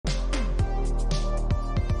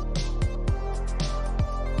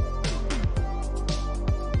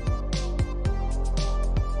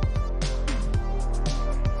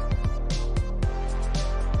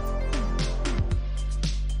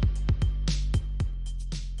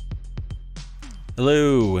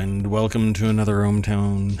Hello, and welcome to another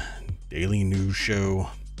ohmTown daily news show.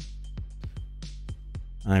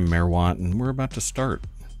 I'm Mayor Watt, and we're about to start.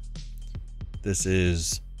 This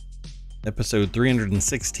is episode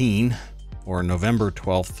 316, or November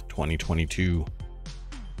 12th, 2022.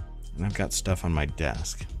 And I've got stuff on my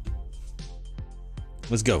desk.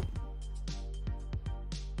 Let's go.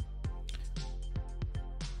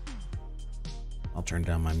 I'll turn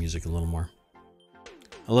down my music a little more.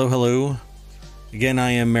 Hello. Again,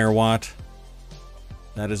 I am Mayor Watt.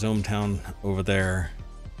 That is ohmTown over there.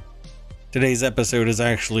 Today's episode is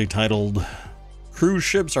actually titled Cruise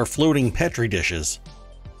Ships Are Floating Petri Dishes,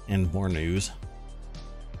 and more news.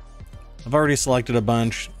 I've already selected a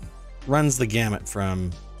bunch. Runs the gamut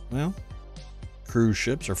from, well, cruise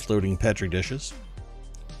ships are floating Petri dishes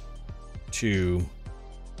to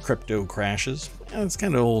crypto crashes. Yeah, it's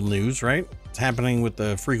kind of old news, right? It's happening with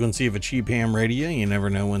the frequency of a cheap ham radio. You never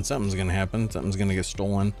know when something's going to happen. Something's going to get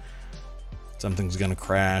stolen. Something's going to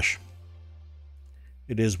crash.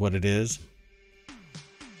 It is what it is.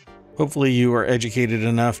 Hopefully you are educated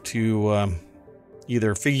enough to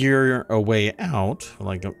either figure a way out,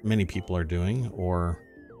 like many people are doing, or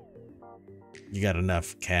you got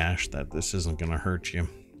enough cash that this isn't going to hurt you.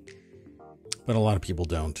 But a lot of people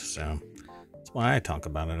don't, so that's why I talk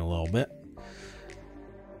about it a little bit.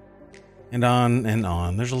 And on and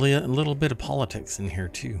on. There's a little bit of politics in here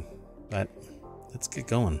too, but let's get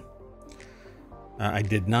going. I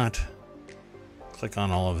did not click on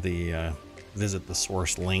all of the visit the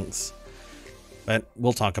source links, but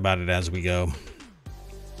we'll talk about it as we go.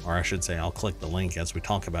 Or I should say, I'll click the link as we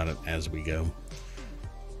talk about it as we go.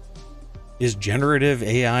 Is generative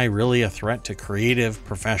AI really a threat to creative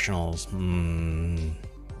professionals?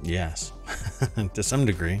 Yes, to some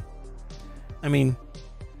degree. I mean,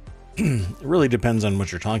 it really depends on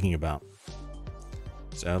what you're talking about.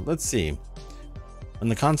 So let's see. When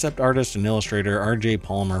the concept artist and illustrator R.J.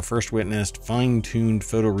 Palmer first witnessed fine-tuned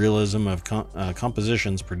photorealism of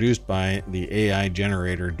compositions produced by the AI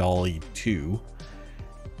generator DALL-E 2,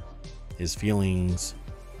 his feeling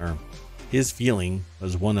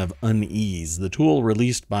was one of unease. The tool,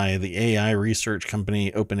 released by the AI research company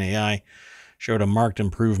OpenAI, showed a marked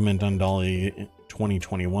improvement on DALL-E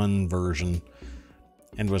 2021 version,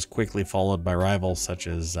 and was quickly followed by rivals such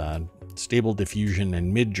as Stable Diffusion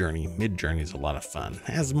and Midjourney. Midjourney is a lot of fun.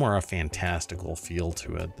 It has more a fantastical feel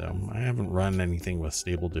to it, though. I haven't run anything with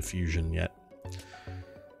Stable Diffusion yet.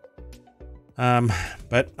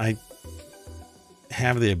 But I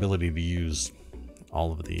have the ability to use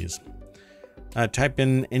all of these. Type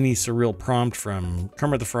in any surreal prompt from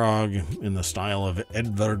Kermit the Frog in the style of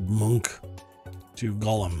Edvard Munch to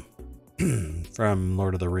Gollum from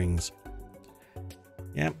Lord of the Rings.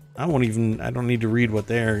 Yeah, I don't need to read what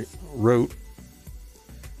they wrote.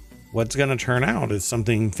 What's going to turn out is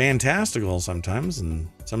something fantastical sometimes, and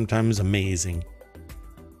sometimes amazing.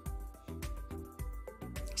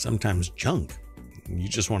 Sometimes junk. You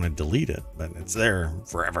just want to delete it, but it's there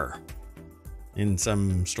forever in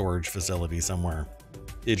some storage facility somewhere.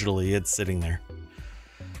 Digitally, it's sitting there.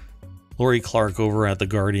 Lori Clark over at The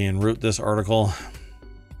Guardian wrote this article,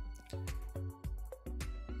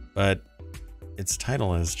 but its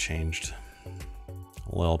title has changed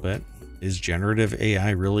a little bit. Is generative AI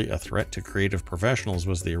really a threat to creative professionals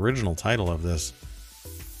was the original title of this.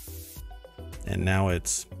 And now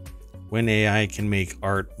it's when AI can make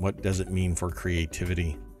art, what does it mean for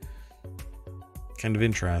creativity? Kind of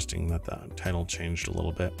interesting that the title changed a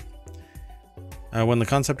little bit. When the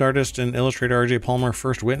concept artist and illustrator R.J. Palmer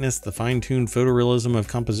first witnessed the fine-tuned photorealism of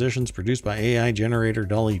compositions produced by AI generator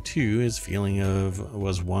DALL-E 2, his feeling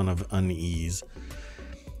was one of unease.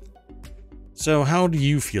 So how do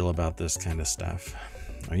you feel about this kind of stuff?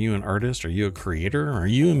 Are you an artist? Are you a creator? Are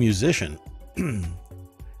you a musician?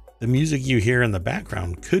 The music you hear in the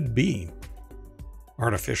background could be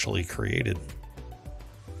artificially created.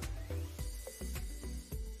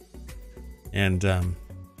 And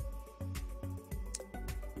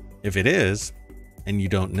if it is, and you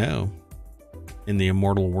don't know, in the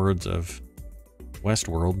immortal words of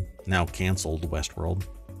Westworld, now canceled Westworld,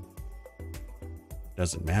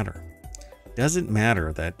 doesn't matter. Doesn't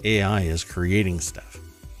matter that AI is creating stuff.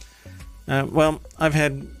 Well, I've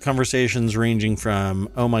had conversations ranging from,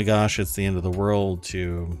 oh my gosh, it's the end of the world,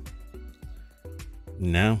 to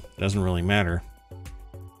no, doesn't really matter.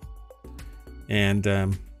 And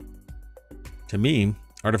to me,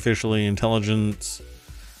 artificial intelligence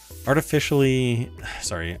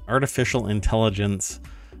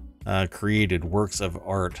created works of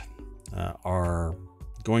art are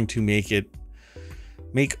going to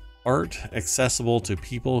make art accessible to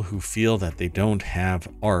people who feel that they don't have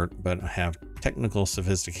art but have technical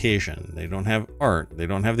sophistication. They don't have art. They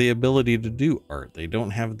don't have the ability to do art. They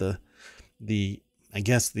don't have the I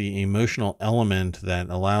guess the emotional element that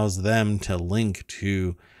allows them to link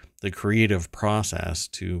to the creative process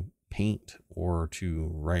to paint or to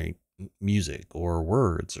write music or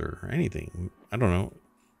words or anything. I don't know.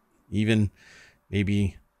 Even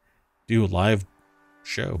maybe do a live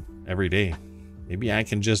show every day. Maybe I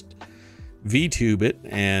can just VTube it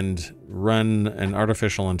and run an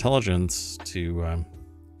artificial intelligence to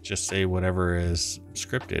just say whatever is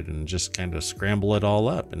scripted and just kind of scramble it all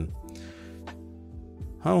up. And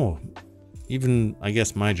even I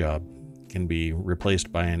guess my job can be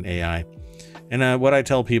replaced by an AI. And what I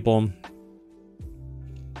tell people,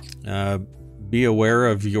 be aware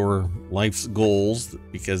of your life's goals,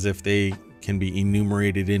 because if they can be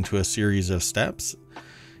enumerated into a series of steps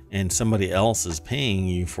and somebody else is paying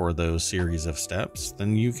you for those series of steps,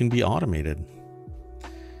 then you can be automated.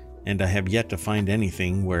 And I have yet to find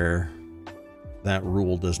anything where that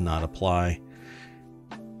rule does not apply.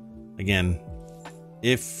 Again,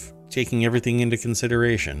 if taking everything into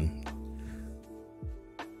consideration,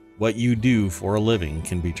 what you do for a living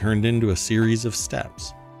can be turned into a series of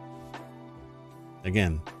steps.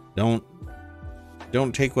 Again, don't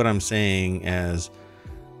take what I'm saying as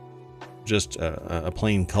just a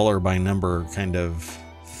plain color by number kind of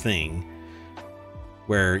thing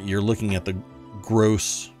where you're looking at the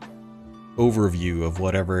gross overview of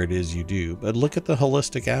whatever it is you do, but look at the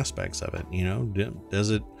holistic aspects of it. You know, does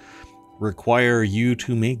it require you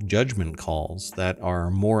to make judgment calls that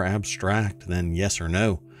are more abstract than yes or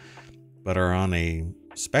no, but are on a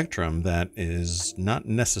spectrum that is not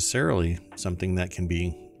necessarily something that can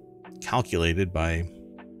be calculated by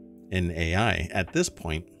an AI? At this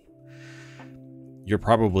point, you're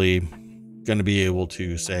probably going to be able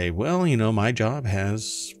to say, well, you know, my job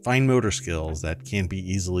has fine motor skills that can't be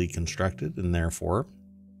easily constructed, and therefore,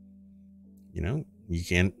 you know, you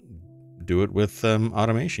can't do it with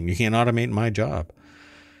automation. You can't automate my job.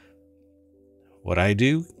 What I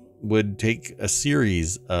do would take a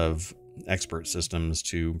series of expert systems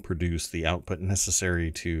to produce the output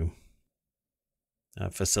necessary to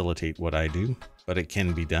facilitate what I do, but it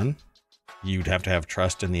can be done. You'd have to have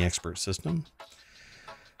trust in the expert system.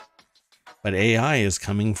 But AI is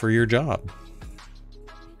coming for your job,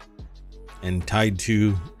 and tied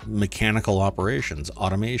to mechanical operations,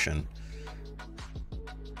 automation.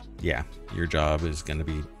 Yeah, your job is going to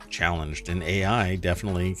be challenged, and AI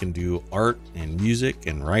definitely can do art and music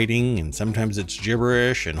and writing, and sometimes it's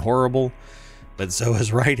gibberish and horrible, but so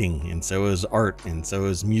is writing, and so is art, and so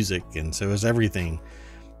is music, and so is everything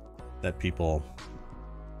that people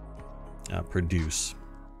produce.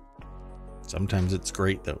 Sometimes it's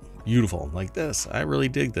great though, beautiful, like this. I really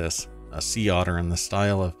dig this. A sea otter in the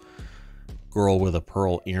style of Girl with a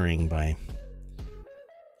Pearl Earring by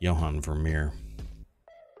Johann Vermeer.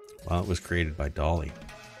 Well, it was created by Dolly.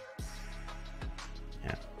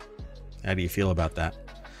 Yeah. How do you feel about that?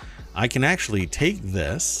 I can actually take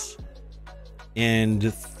this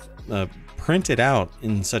and print it out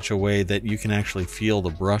in such a way that you can actually feel the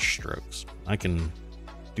brush strokes. I can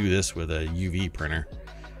do this with a UV printer.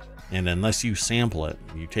 And unless you sample it,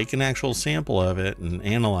 you take an actual sample of it and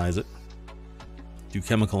analyze it, do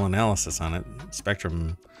chemical analysis on it, gas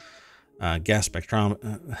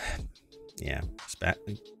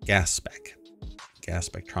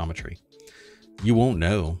spectrometry, you won't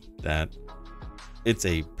know that it's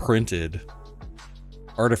a printed,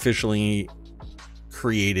 artificially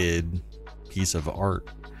created piece of art.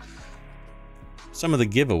 Some of the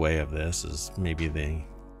giveaway of this is maybe the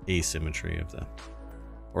asymmetry of the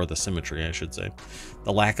symmetry, I should say,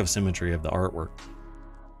 the lack of symmetry of the artwork.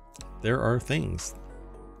 There are things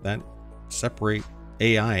that separate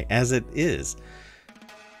AI as it is,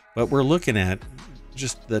 but we're looking at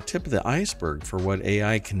just the tip of the iceberg for what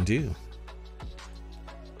AI can do.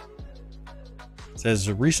 It says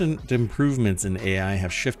recent improvements in AI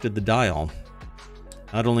have shifted the dial.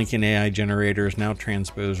 Not only can AI generators now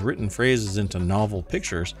transpose written phrases into novel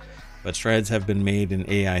pictures, but strides have been made in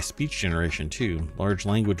AI speech generation too. Large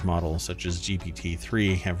language models such as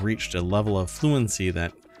GPT-3 have reached a level of fluency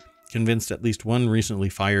that convinced at least one recently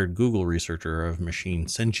fired Google researcher of machine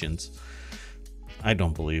sentience. I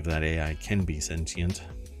don't believe that AI can be sentient.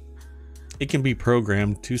 It can be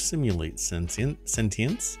programmed to simulate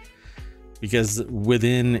sentience because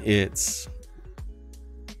within its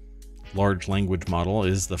large language model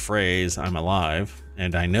is the phrase, "I'm alive,"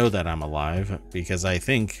 and I know that I'm alive because I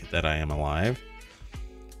think that I am alive,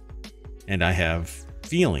 and I have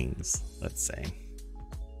feelings, let's say,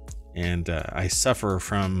 and I suffer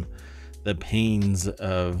from the pains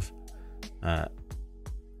of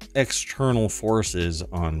external forces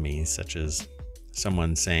on me, such as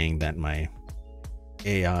someone saying that my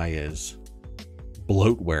AI is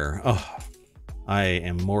bloatware. Oh, I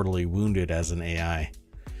am mortally wounded as an AI,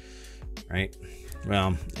 right?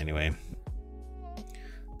 Well, anyway,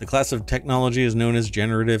 the class of technology is known as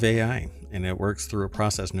generative AI, and it works through a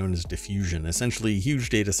process known as diffusion. Essentially, huge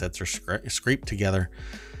data sets are scraped together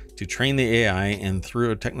to train the AI, and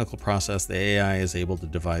through a technical process, the AI is able to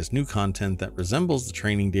devise new content that resembles the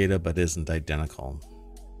training data but isn't identical.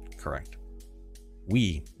 Correct.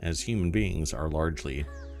 We, as human beings, are largely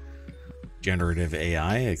generative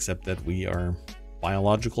AI, except that we are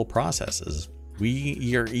biological processes.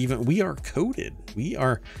 We are coded. We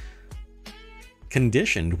are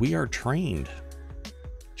conditioned. We are trained,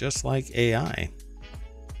 just like AI,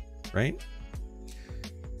 right?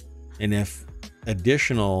 And if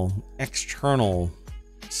additional external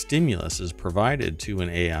stimulus is provided to an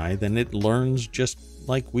AI, then it learns just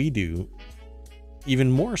like we do,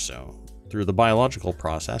 even more so through the biological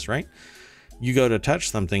process, right? You go to touch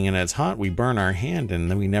something and it's hot, we burn our hand, and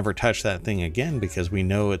then we never touch that thing again because we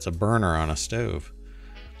know it's a burner on a stove.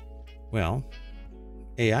 Well,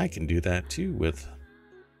 AI can do that too with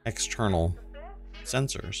external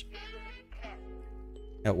sensors.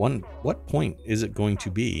 At what point is it going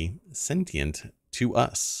to be sentient to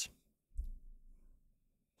us?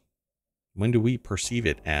 When do we perceive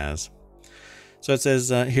it as? So it says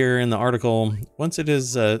here in the article, once it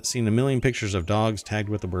has seen 1 million pictures of dogs tagged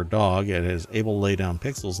with the word dog, it is able to lay down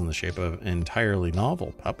pixels in the shape of an entirely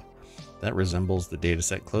novel pup that resembles the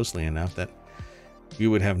dataset closely enough that you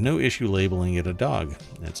would have no issue labeling it a dog.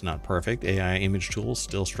 It's not perfect. AI image tools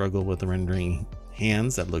still struggle with rendering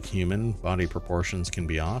hands that look human, body proportions can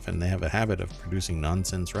be off, and they have a habit of producing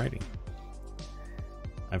nonsense writing.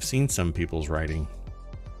 I've seen some people's writing.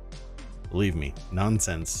 Believe me,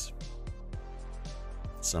 nonsense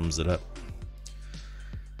sums it up.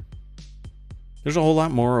 There's a whole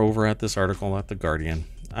lot more over at this article at The Guardian.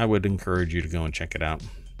 I would encourage you to go and check it out.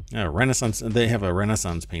 Renaissance, they have a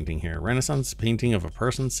Renaissance painting here. Renaissance painting of a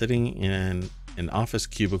person sitting in an office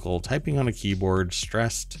cubicle, typing on a keyboard,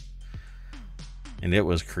 stressed. And it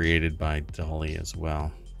was created by Dolly as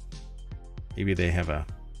well. Maybe they have a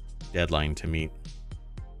deadline to meet.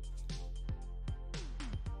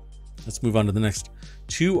 Let's move on to the next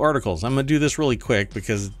 2 articles. I'm going to do this really quick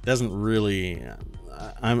because it doesn't really...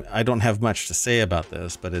 I don't have much to say about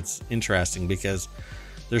this, but it's interesting because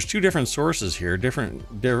there's 2 different sources here, different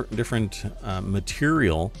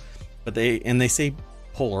material, but they say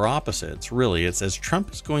polar opposites. Really, it says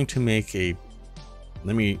Trump is going to make a...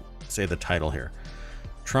 Let me say the title here.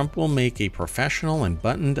 Trump will make a professional and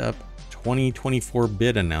buttoned-up 2024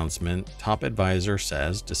 bid announcement, top advisor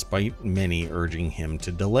says, despite many urging him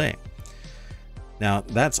to delay. Now,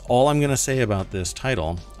 that's all I'm going to say about this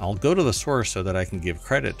title. I'll go to the source so that I can give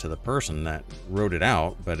credit to the person that wrote it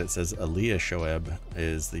out, but it says Aliyah Shoaib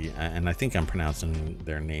is the, and I think I'm pronouncing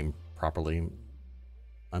their name properly.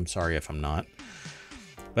 I'm sorry if I'm not.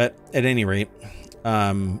 But at any rate,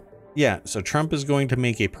 yeah, so Trump is going to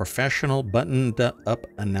make a professional buttoned-up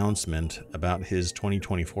announcement about his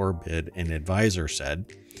 2024 bid, an advisor said.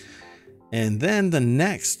 And then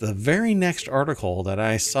the very next article that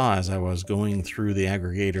I saw as I was going through the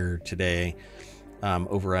aggregator today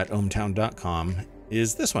over at ohmTown.com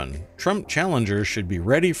is this one. Trump challengers should be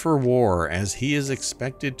ready for war as he is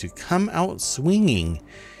expected to come out swinging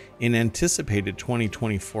in anticipated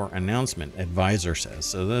 2024 announcement, advisor says.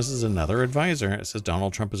 So this is another advisor. It says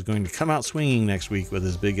Donald Trump is going to come out swinging next week with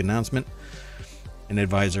his big announcement. An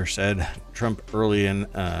advisor said Trump's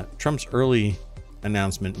early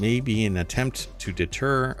announcement may be an attempt to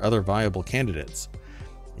deter other viable candidates.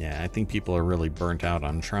 Yeah, I think people are really burnt out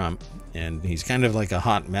on Trump, and he's kind of like a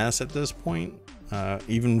hot mess at this point,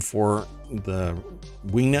 even for the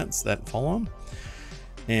wingnuts that follow him.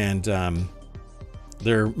 And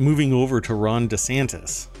they're moving over to Ron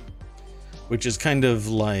DeSantis, which is kind of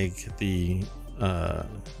like the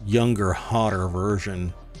younger, hotter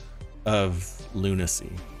version of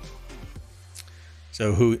lunacy.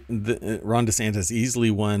 So Ron DeSantis easily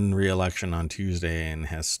won re-election on Tuesday and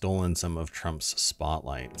has stolen some of Trump's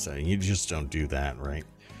spotlight. So you just don't do that, right?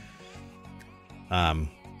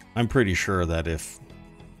 I'm pretty sure that if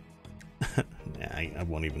I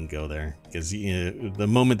won't even go there, because the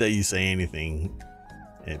moment that you say anything,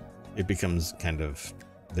 it becomes kind of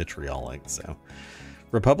vitriolic. So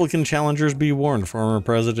Republican challengers be warned, former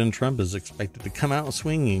President Trump is expected to come out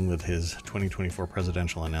swinging with his 2024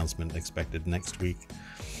 presidential announcement expected next week.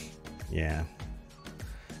 Yeah.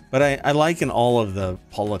 But I liken all of the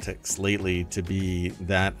politics lately to be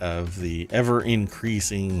that of the ever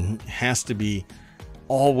increasing, has to be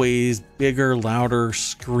always bigger, louder,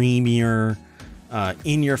 screamier,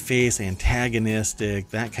 in your face, antagonistic,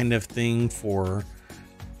 that kind of thing, for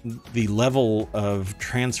the level of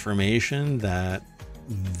transformation that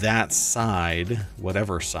side,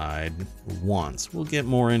 whatever side, wants. We'll get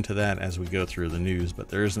more into that as we go through the news, but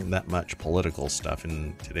there isn't that much political stuff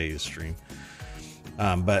in today's stream.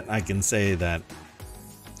 But I can say that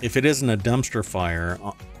if it isn't a dumpster fire,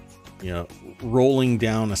 rolling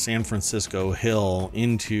down a San Francisco hill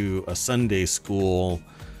into a Sunday school,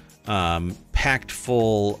 packed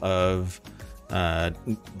full of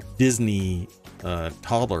Disney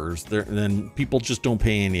toddlers, then people just don't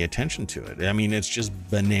pay any attention to it. I mean, it's just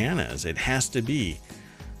bananas. It has to be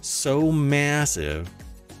so massive.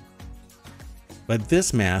 But this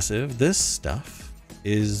stuff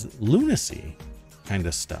is lunacy kind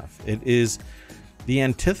of stuff. It is the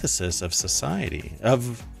antithesis of society,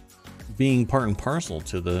 of being part and parcel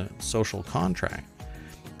to the social contract.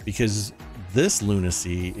 Because this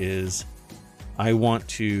lunacy is, I want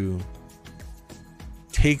to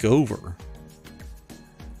take over.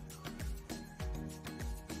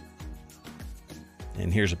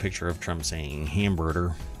 And here's a picture of Trump saying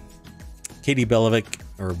hamburger. Katie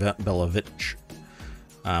Belovich,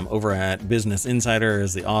 over at Business Insider,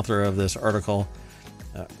 is the author of this article.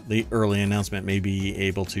 The early announcement may be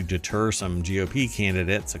able to deter some GOP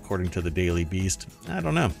candidates, according to the Daily Beast. I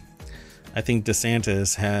don't know. I think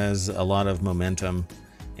DeSantis has a lot of momentum,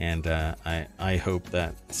 and I hope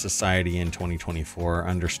that society in 2024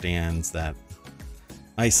 understands that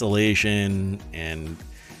isolation and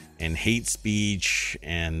hate speech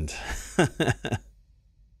and I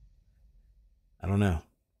don't know,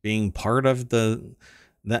 being part of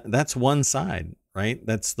that's one side, right?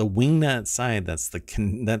 That's the wingnut side. That's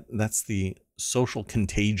the social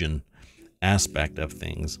contagion aspect of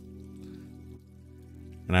things.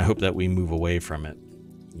 And I hope that we move away from it,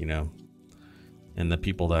 and the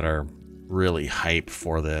people that are really hype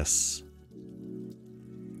for this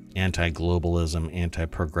anti-globalism,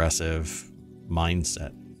 anti-progressive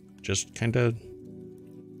mindset, just kind of,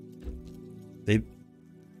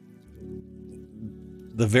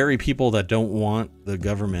 the very people that don't want the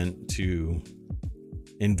government to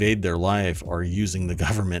invade their life are using the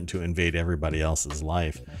government to invade everybody else's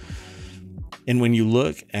life. And when you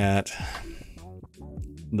look at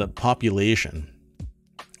the population,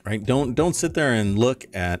 right? Don't sit there and look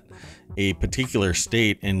at a particular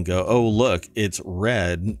state and go, oh, look, it's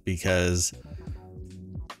red because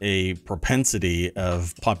a propensity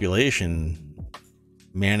of population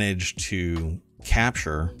managed to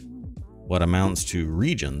capture what amounts to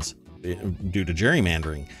regions due to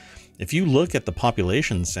gerrymandering. If you look at the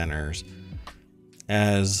population centers,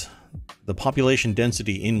 as the population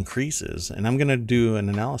density increases, and I'm going to do an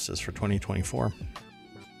analysis for 2024,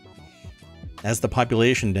 as the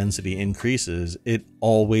population density increases, it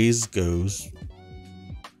always goes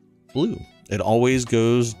blue. It always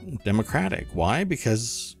goes Democratic. Why?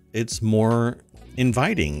 Because it's more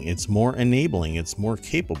inviting, it's more enabling, it's more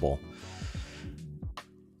capable.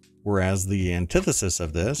 Whereas the antithesis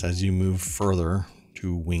of this, as you move further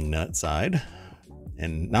to wingnut side,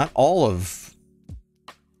 and not all of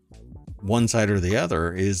one side or the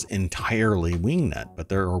other is entirely wingnut, but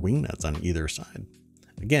there are wingnuts on either side.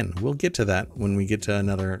 Again, we'll get to that when we get to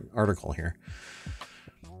another article here.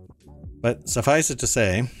 But suffice it to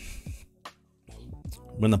say,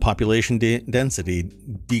 when the population density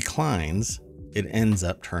declines, it ends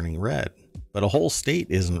up turning red. But a whole state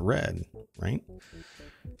isn't red, right?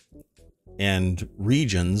 And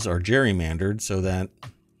regions are gerrymandered so that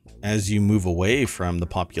as you move away from the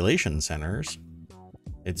population centers,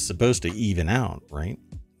 it's supposed to even out, right?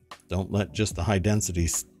 Don't let just the high density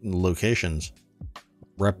locations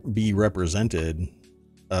be represented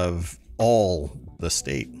of all the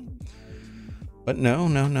state. But no.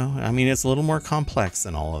 I mean, it's a little more complex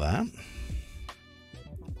than all of that.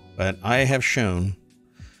 But I have shown,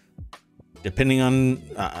 depending on,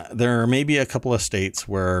 there may be a couple of states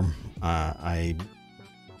where I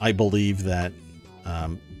believe that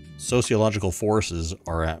sociological forces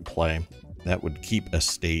are at play that would keep a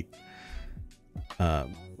state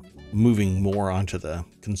moving more onto the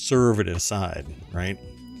conservative side, right?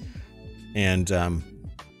 And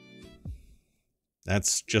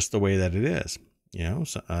that's just the way that it is.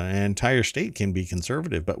 So an entire state can be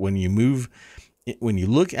conservative, but when you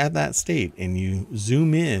look at that state and you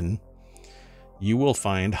zoom in, you will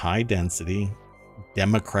find high density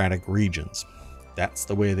Democratic regions. That's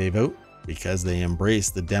the way they vote, because they embrace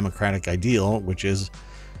the democratic ideal, which is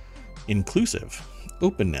inclusive,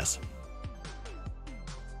 openness.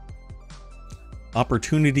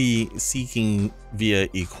 opportunity seeking via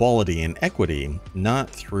equality and equity, not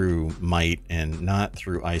through might and not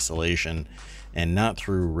through isolation and not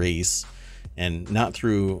through race and not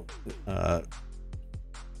through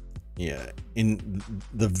in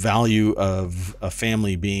the value of a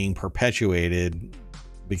family being perpetuated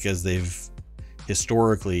because they've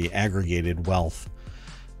historically aggregated wealth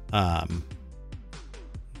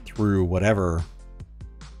through whatever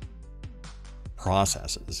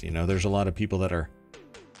processes. You know, there's a lot of people that are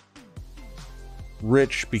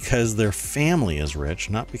rich because their family is rich,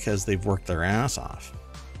 not because they've worked their ass off.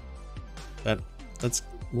 But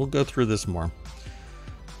we'll go through this more.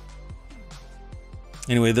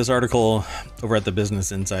 Anyway, this article over at the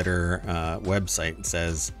Business Insider website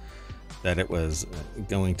says that it was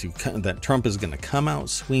that Trump is going to come out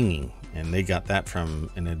swinging, and they got that from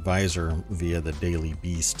an advisor via the Daily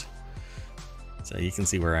Beast. So you can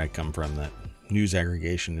see where I come from, that news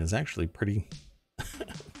aggregation is actually pretty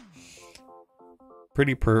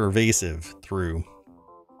pervasive through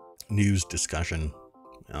news discussion.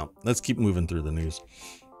 Now, let's keep moving through the news.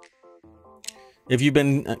 If you've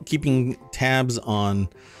been keeping tabs on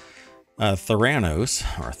Theranos,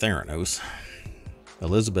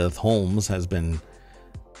 Elizabeth Holmes has been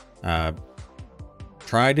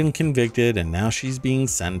tried and convicted, and now she's being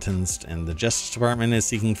sentenced, and the Justice Department is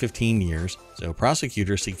seeking 15 years. So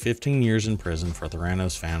prosecutors seek 15 years in prison for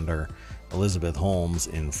Theranos founder Elizabeth Holmes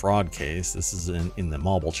in fraud case. This is in the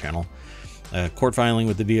Mobile Channel. A court filing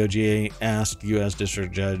with the DOJ asked U.S.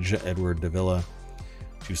 District Judge Edward Davila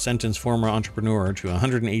to sentence former entrepreneur to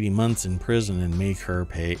 180 months in prison and make her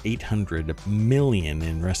pay $800 million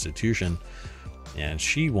in restitution. And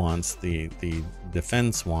she wants, the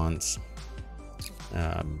defense wants,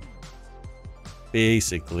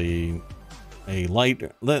 basically a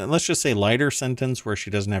let's just say lighter sentence where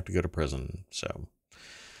she doesn't have to go to prison. So,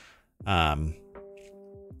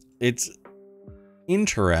 it's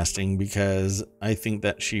interesting because I think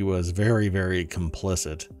that she was very, very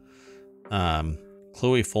complicit.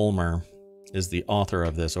 Chloe Fulmer is the author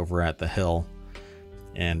of this over at The Hill,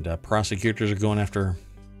 and prosecutors are going after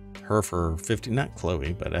her for not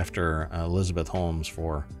Chloe, but after Elizabeth Holmes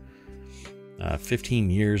for 15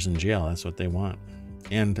 years in jail. That's what they want,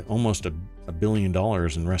 and almost $1 billion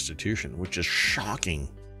in restitution, which is shocking.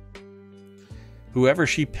 Whoever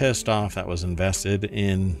she pissed off that was invested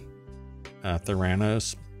in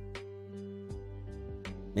Theranos,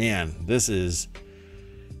 man, this is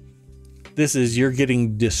you're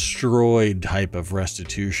getting destroyed type of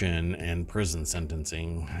restitution and prison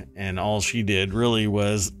sentencing. And all she did really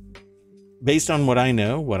was, based on what I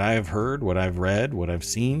know, what I've heard, what I've read, what I've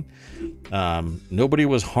seen, nobody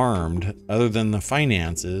was harmed other than the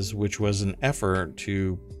finances, which was an effort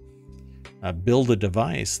to build a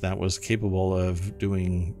device that was capable of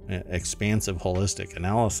doing expansive holistic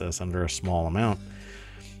analysis under a small amount.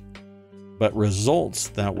 But results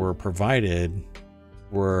that were provided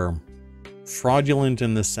were fraudulent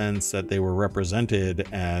in the sense that they were represented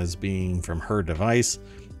as being from her device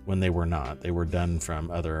when they were not. They were done from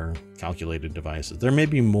other calculated devices. There may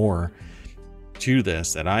be more to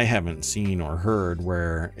this that I haven't seen or heard,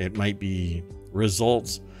 where it might be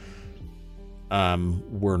results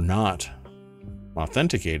were not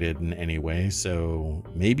authenticated in any way. So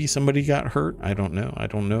maybe somebody got hurt. I don't know. I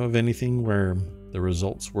don't know of anything where the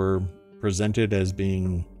results were presented as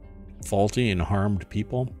being faulty and harmed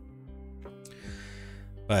people.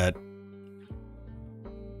 But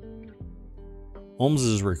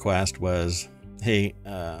Holmes's request was, hey,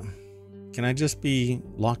 can I just be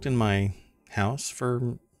locked in my house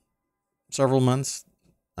for several months?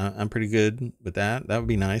 I'm pretty good with that. That would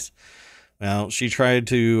be nice. Well, she tried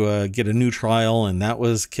to get a new trial, and that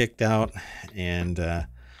was kicked out. And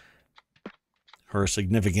her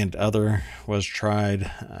significant other was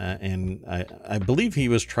tried, and I believe he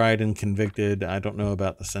was tried and convicted. I don't know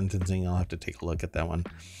about the sentencing. I'll have to take a look at that one.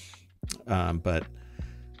 But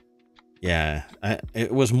yeah,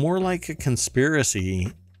 it was more like a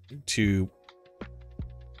conspiracy to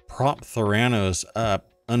prop Theranos up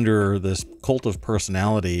under this cult of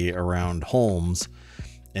personality around Holmes,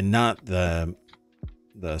 and not the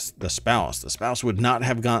spouse. The spouse would not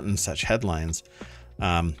have gotten such headlines.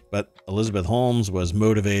 But Elizabeth Holmes was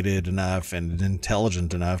motivated enough and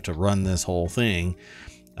intelligent enough to run this whole thing.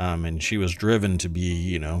 And she was driven to be,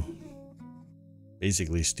 you know,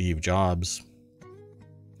 basically Steve Jobs.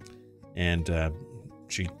 And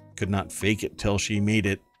she could not fake it till she made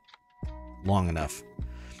it long enough.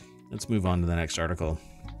 Let's move on to the next article.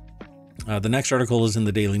 The next article is in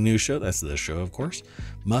the Daily News Show. That's the show, of course.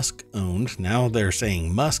 Musk owned. Now they're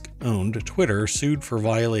saying Musk owned Twitter sued for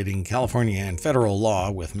violating California and federal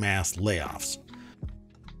law with mass layoffs.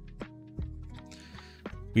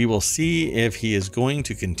 We will see if he is going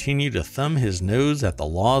to continue to thumb his nose at the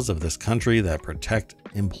laws of this country that protect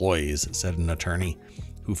employees, said an attorney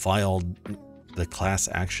who filed the class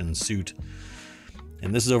action suit.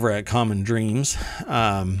 And this is over at Common Dreams.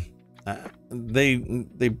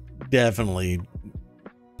 They definitely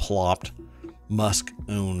plopped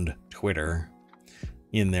Musk-owned Twitter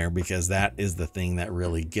in there because that is the thing that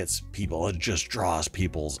really gets people. It just draws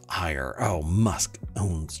people's ire. Oh, Musk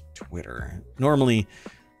owns Twitter. Normally,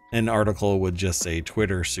 an article would just say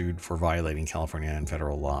Twitter sued for violating California and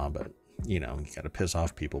federal law, but you know, you got to piss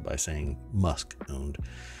off people by saying Musk owned.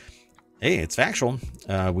 Hey, it's factual.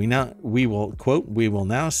 We will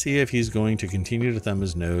now see if he's going to continue to thumb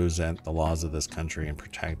his nose at the laws of this country and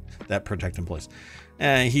protect employees.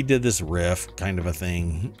 He did this riff kind of a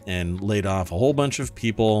thing and laid off a whole bunch of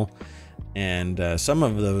people. And some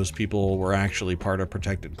of those people were actually part of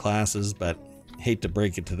protected classes, but hate to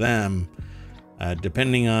break it to them,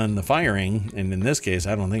 depending on the firing. And in this case,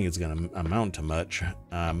 I don't think it's going to amount to much.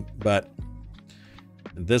 But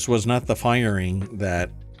this was not the firing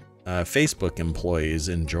that Facebook employees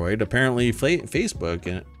enjoyed. Apparently,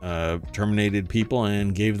 Facebook terminated people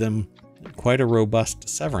and gave them quite a robust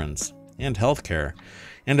severance and healthcare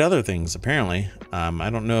and other things. Apparently, I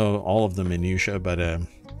don't know all of the minutia, but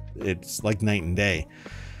it's like night and day.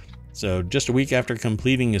 So, just a week after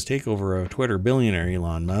completing his takeover of Twitter, billionaire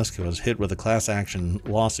Elon Musk was hit with a class action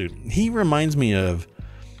lawsuit. He reminds me of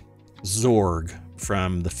Zorg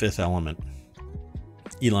from The Fifth Element.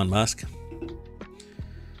 Elon Musk.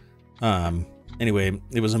 Anyway,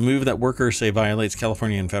 it was a move that workers say violates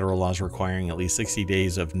California and federal laws requiring at least 60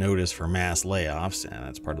 days of notice for mass layoffs, and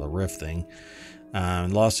that's part of the RIF thing.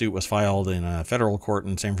 Lawsuit was filed in a federal court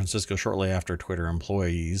in San Francisco shortly after Twitter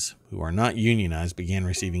employees who are not unionized began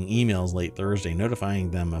receiving emails late Thursday notifying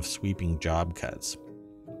them of sweeping job cuts.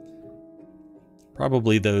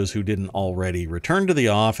 Probably those who didn't already return to the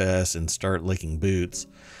office and start licking boots.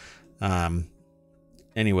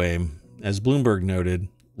 Anyway, as Bloomberg noted,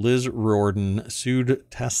 Liz Riordan sued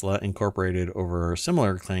Tesla Incorporated over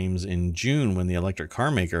similar claims in June when the electric car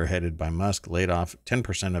maker headed by Musk laid off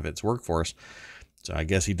 10% of its workforce. So I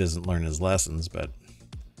guess he doesn't learn his lessons, but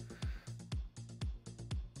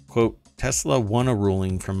quote, Tesla won a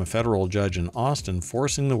ruling from a federal judge in Austin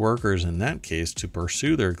forcing the workers in that case to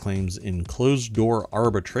pursue their claims in closed-door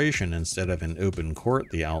arbitration instead of in open court,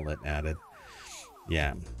 the outlet added.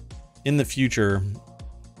 Yeah. In the future,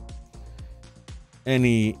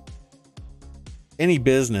 any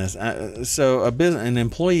business, an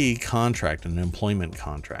employee contract, an employment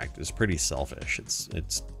contract is pretty selfish.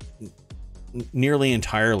 It's nearly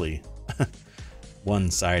entirely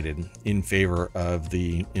one-sided in favor of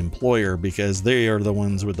the employer because they are the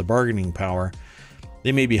ones with the bargaining power.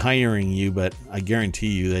 They may be hiring you, but I guarantee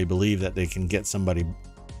you they believe that they can get somebody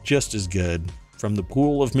just as good from the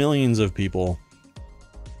pool of millions of people,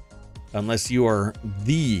 unless you are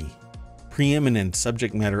the preeminent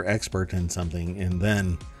subject matter expert in something, and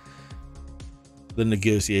then the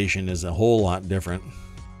negotiation is a whole lot different,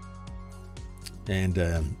 and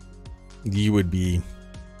you would be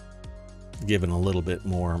given a little bit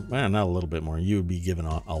more, well, not a little bit more, you would be given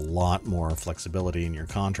a lot more flexibility in your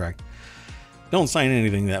contract. Don't sign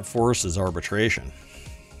anything that forces arbitration.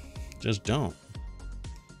 Just don't.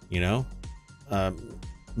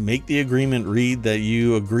 Make the agreement read that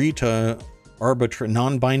you agree to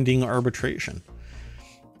non-binding arbitration,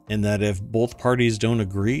 and that if both parties don't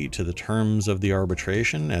agree to the terms of the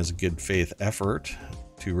arbitration as a good faith effort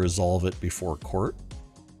to resolve it before court,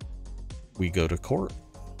 we go to court.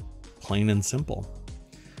 Plain and simple.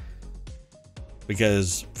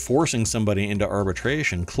 Because forcing somebody into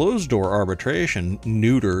arbitration, closed-door arbitration,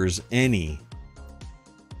 neuters any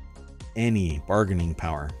bargaining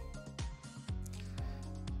power.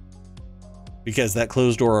 Because that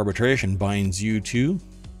closed-door arbitration binds you to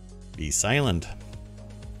be silent.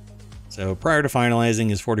 So prior to finalizing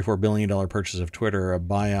his $44 billion purchase of Twitter, a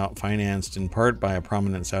buyout financed in part by a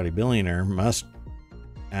prominent Saudi billionaire, Musk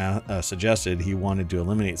suggested he wanted to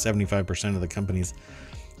eliminate 75% of the company's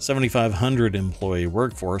 7,500 employee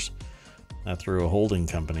workforce through a holding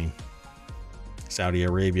company. Saudi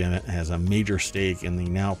Arabia has a major stake in the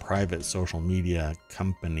now private social media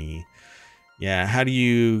company. Yeah, how do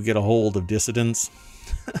you get a hold of dissidents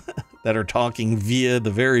that are talking via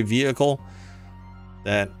the very vehicle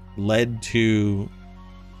that led to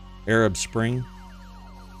Arab Spring?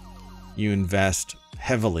 You invest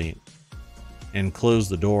heavily and close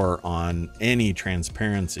the door on any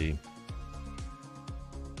transparency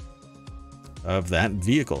of that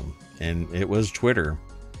vehicle. And it was Twitter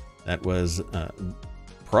that was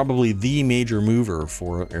probably the major mover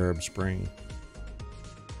for Arab Spring.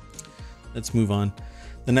 let's move on.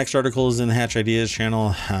 The next article is in the Hatch Ideas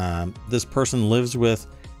channel. This person lives with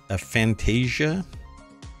aphantasia,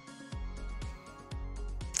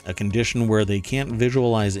 a condition where they can't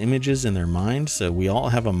visualize images in their mind. So we all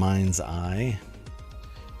have a mind's eye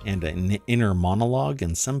and an inner monologue,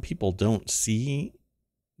 and some people don't see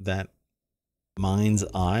that mind's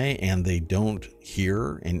eye and they don't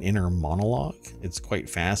hear an inner monologue. It's quite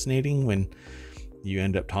fascinating when you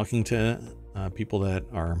end up talking to people that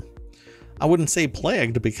are, I wouldn't say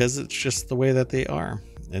plagued, because it's just the way that they are.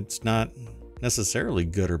 It's not necessarily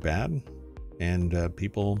good or bad, and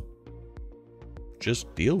people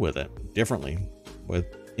just deal with it differently with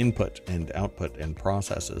input and output and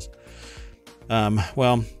processes.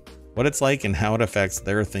 Well, what it's like and how it affects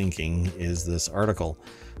their thinking is this article.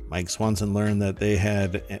 Mike Swanson learned that they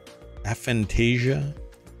had aphantasia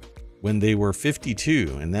when they were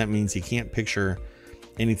 52, and that means he can't picture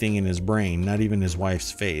anything in his brain, not even his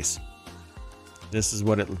wife's face. This is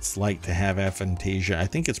what it's like to have aphantasia. I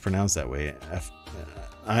think it's pronounced that way.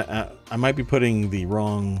 I might be putting the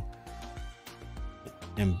wrong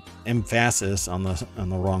emphasis on the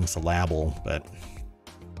wrong syllable, but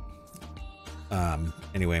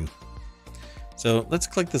anyway. So let's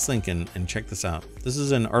click this link and check this out. This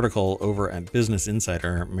is an article over at Business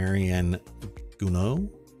Insider. Marianne Gounod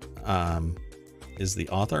is the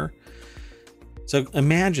author. So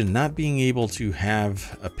imagine not being able to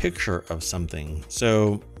have a picture of something.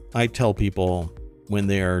 So I tell people when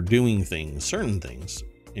they are doing things, certain things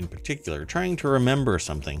in particular, trying to remember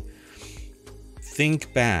something,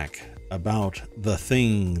 think back about the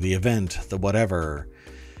thing, the event, the whatever,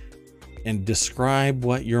 and describe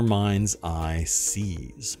what your mind's eye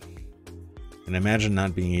sees. And imagine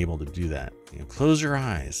not being able to do that. You know, close your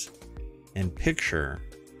eyes and picture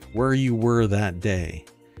where you were that day.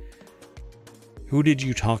 Who did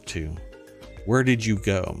you talk to? Where did you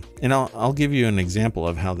go? And I'll give you an example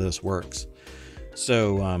of how this works.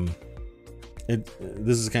 So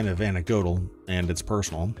this is kind of anecdotal and it's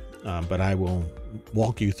personal, but I will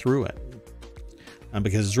walk you through it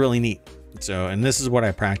because it's really neat. So, and this is what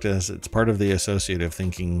I practice. It's part of the associative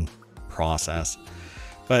thinking process,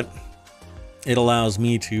 but it allows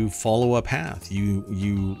me to follow a path.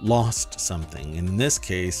 You lost something. In this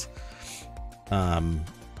case,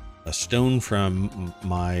 a stone from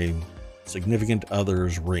my significant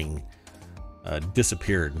other's ring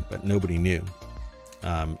disappeared, but nobody knew.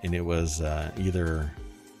 And it was either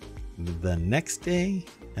the next day,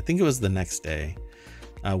 I think it was the next day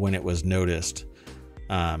when it was noticed.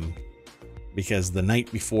 Because the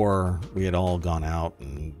night before we had all gone out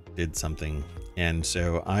and did something. And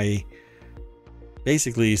so I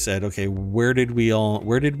basically said, okay, where did we go?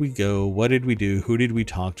 What did we do? Who did we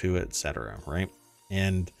talk to, etc. Right.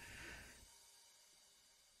 And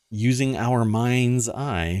using our mind's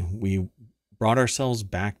eye, we brought ourselves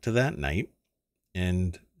back to that night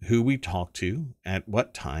and who we talked to, at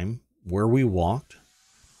what time, where we walked,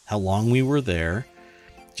 how long we were there.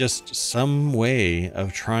 Just some way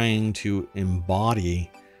of trying to embody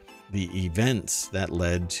the events that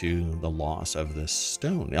led to the loss of this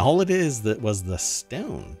stone. All it is that was the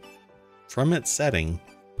stone from its setting,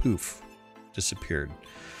 poof, disappeared.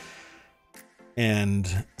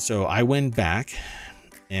 And so I went back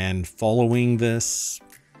and following this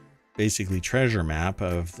basically treasure map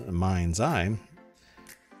of the mind's eye,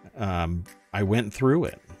 I went through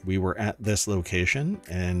it. We were at this location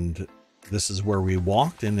and this is where we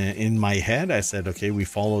walked, and in my head, I said, okay, we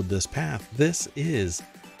followed this path. This is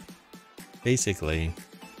basically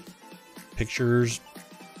pictures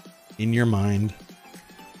in your mind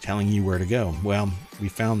telling you where to go. Well, we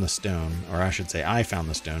found the stone, or I should say I found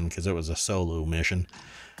the stone because it was a solo mission.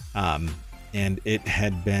 And it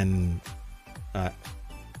had been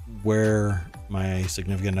where my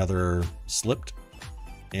significant other slipped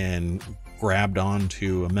and grabbed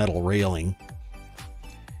onto a metal railing,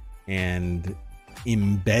 and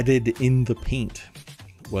embedded in the paint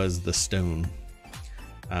was the stone.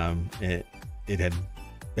 It had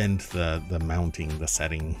bent the mounting, the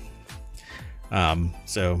setting.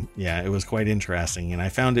 So yeah, it was quite interesting, and I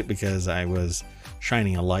found it because I was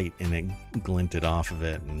shining a light and it glinted off of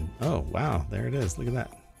it, and oh wow, there it is, look at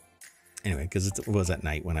that. Anyway, because it was at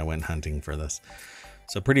night when I went hunting for this.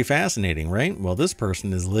 So pretty fascinating, right? Well, this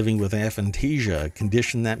person is living with aphantasia, a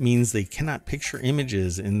condition that means they cannot picture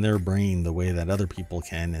images in their brain the way that other people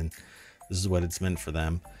can, and this is what it's meant for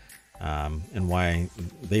them, and why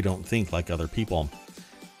they don't think like other people.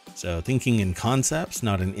 So thinking in concepts,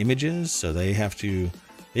 not in images, so they have to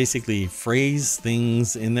basically phrase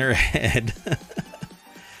things in their head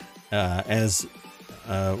as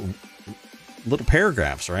little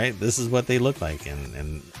paragraphs, right? This is what they look like,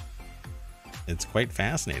 and it's quite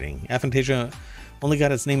fascinating. Aphantasia only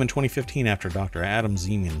got its name in 2015 after Dr. Adam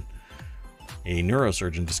Zeman, a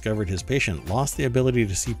neurosurgeon, discovered his patient lost the ability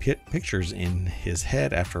to see pictures in his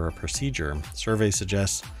head after a procedure. Survey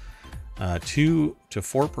suggests 2 to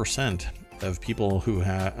 4% of people who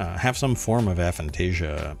have some form of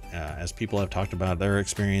aphantasia. As people have talked about their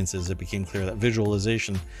experiences, it became clear that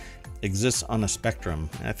visualization exists on a spectrum.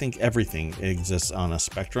 I think everything exists on a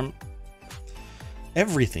spectrum.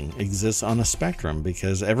 Everything exists on a spectrum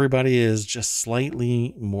because everybody is just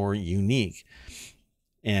slightly more unique.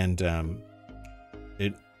 And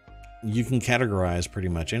you can categorize pretty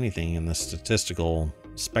much anything in the statistical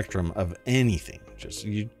spectrum of anything. Just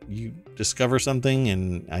you discover something,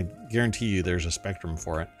 and I guarantee you there's a spectrum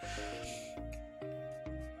for it.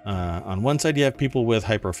 On one side, you have people with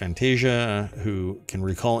hyperphantasia who can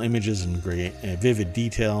recall images in great vivid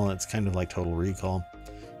detail. It's kind of like total recall.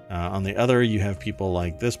 On the other, you have people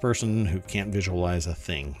like this person who can't visualize a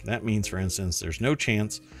thing. That means, for instance, there's no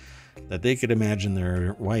chance that they could imagine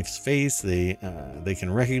their wife's face. They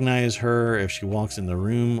can recognize her if she walks in the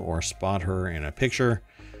room or spot her in a picture.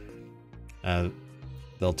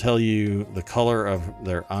 They'll tell you the color of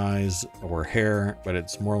their eyes or hair, but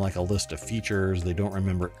it's more like a list of features. They don't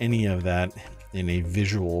remember any of that in a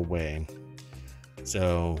visual way.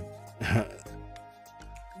 So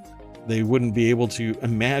they wouldn't be able to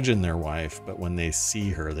imagine their wife, but when they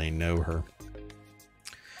see her, they know her.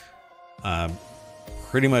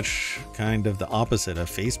 Pretty much kind of the opposite of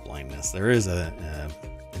face blindness. There is an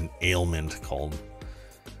ailment called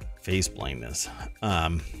face blindness,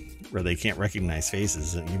 where they can't recognize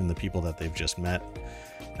faces, even the people that they've just met.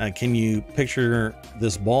 Can you picture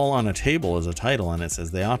this ball on a table as a title? And it says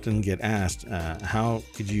they often get asked, how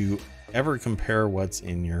could you ever compare what's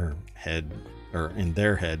in your head or in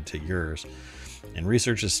their head to yours? And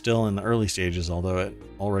research is still in the early stages, although it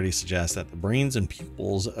already suggests that the brains and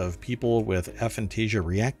pupils of people with aphantasia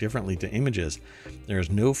react differently to images. There is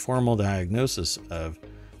no formal diagnosis of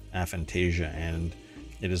aphantasia, and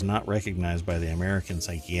it is not recognized by the American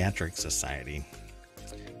Psychiatric Society.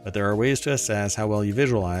 But there are ways to assess how well you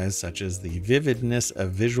visualize, such as the Vividness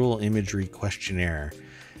of Visual Imagery Questionnaire.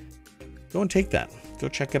 Go and take that. Go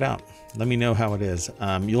check it out. Let me know how it is.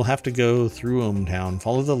 You'll have to go through ohmTown,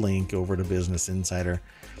 follow the link over to Business Insider.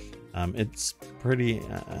 It's pretty,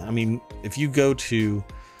 I mean, if you go to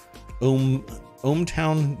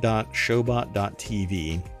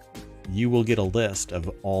ohmtown.showbot.tv, you will get a list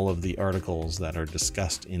of all of the articles that are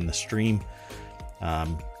discussed in the stream.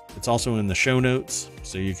 It's also in the show notes,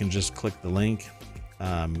 so you can just click the link.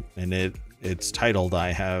 And it's titled,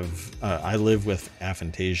 I Live with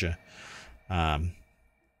Aphantasia.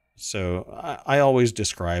 So I always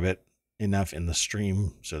describe it enough in the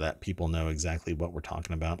stream so that people know exactly what we're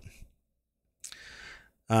talking about.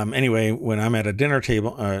 Anyway, when I'm at a dinner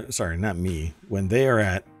table, sorry, not me, when they are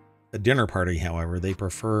at a dinner party, however, they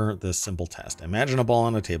prefer this simple test. Imagine a ball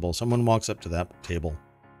on a table. Someone walks up to that table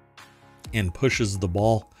and pushes the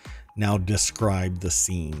ball. Now describe the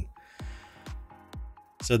scene.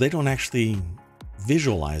 So they don't actually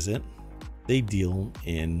visualize it. They deal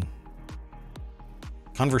in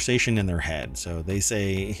conversation in their head. So they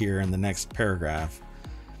say here in the next paragraph,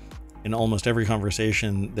 in almost every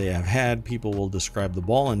conversation they have had, people will describe the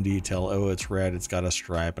ball in detail. Oh, it's red, it's got a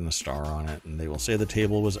stripe and a star on it. And they will say the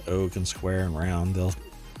table was oak and square and round. They'll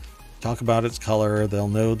talk about its color. They'll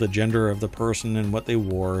know the gender of the person and what they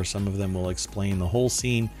wore. Some of them will explain the whole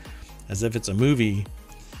scene as if it's a movie.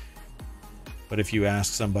 But if you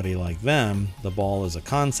ask somebody like them, the ball is a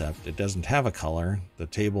concept. It doesn't have a color. The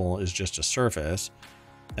table is just a surface.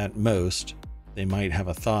 At most, they might have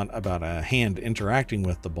a thought about a hand interacting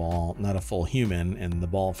with the ball, not a full human, and the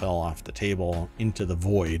ball fell off the table into the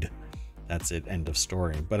void. That's it, end of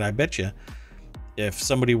story. But I bet you, if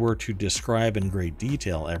somebody were to describe in great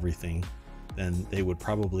detail everything, then they would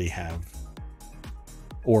probably have,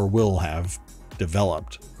 or will have,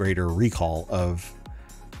 developed greater recall of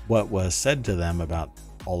what was said to them about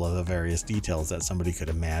all of the various details that somebody could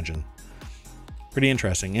imagine. Pretty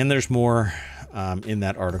interesting. And there's more in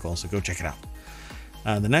that article, so go check it out.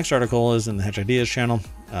 The next article is in the Hedge Ideas channel.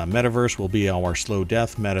 Metaverse will be our slow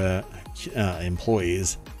death. Meta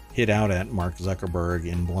employees hit out at Mark Zuckerberg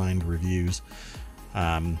in blind reviews.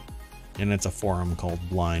 And it's a forum called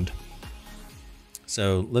Blind.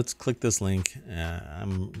 So let's click this link.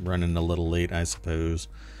 I'm running a little late, I suppose.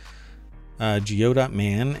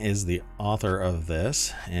 Geo.man is the author of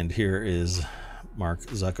this, and here is Mark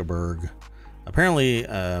Zuckerberg. Apparently,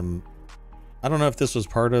 I don't know if this was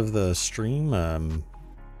part of the stream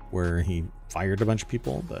where he fired a bunch of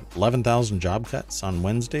people, but 11,000 job cuts on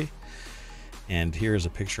Wednesday. And here's a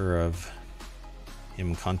picture of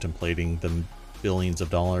him contemplating the billions of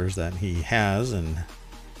dollars that he has and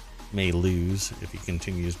may lose if he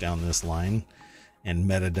continues down this line and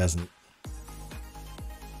Meta doesn't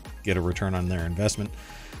get a return on their investment.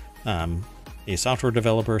 A software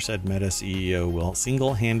developer said Meta CEO will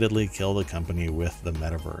single-handedly kill the company with the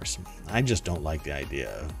metaverse. I just don't like the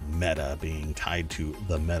idea of Meta being tied to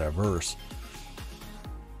the metaverse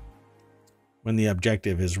when the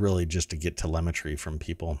objective is really just to get telemetry from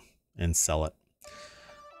people and sell it.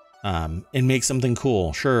 And make something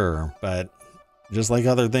cool, sure, but just like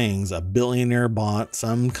other things, a billionaire bought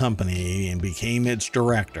some company and became its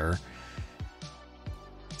director,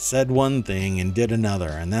 said one thing and did another,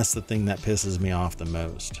 and that's the thing that pisses me off the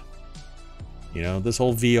most. You know, this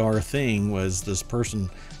whole VR thing was this person,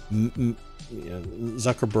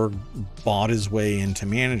 Zuckerberg, bought his way into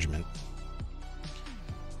management.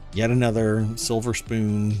 Yet another silver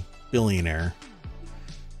spoon billionaire,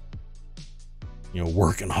 you know,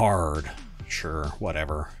 working hard, sure,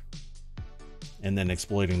 whatever, and then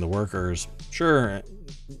exploiting the workers. Sure,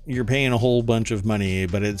 you're paying a whole bunch of money,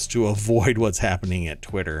 but it's to avoid what's happening at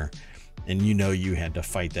Twitter. And you know you had to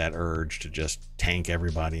fight that urge to just tank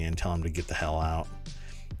everybody and tell them to get the hell out.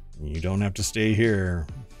 You don't have to stay here.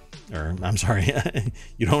 Or, I'm sorry,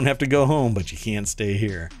 you don't have to go home, but you can't stay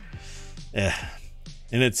here.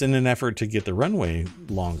 And it's in an effort to get the runway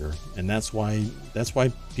longer. And that's why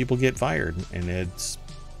people get fired. And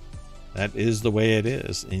that is the way it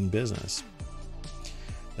is in business.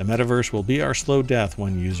 The metaverse will be our slow death,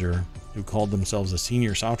 one user who called themselves a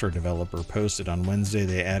senior software developer posted on Wednesday.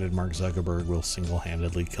 They added Mark Zuckerberg will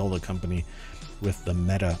single-handedly kill the company with the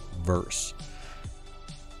metaverse.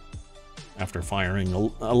 After firing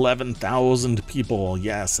 11,000 people.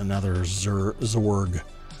 Yes, another Zorg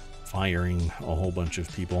firing a whole bunch of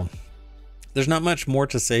people. There's not much more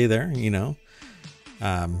to say there, you know.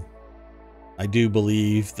 I do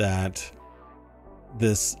believe that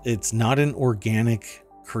it's not an organic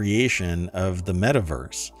creation of the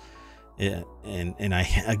metaverse. And I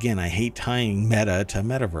hate tying meta to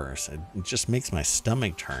metaverse. It just makes my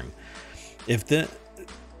stomach turn. If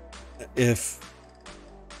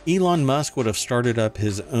Elon Musk would have started up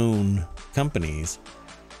his own companies,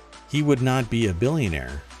 he would not be a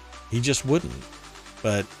billionaire. He just wouldn't.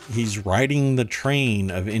 But he's riding the train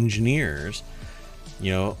of engineers.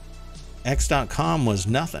 You know, X.com was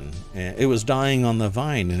nothing. It was dying on the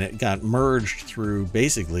vine, and it got merged through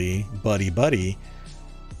basically buddy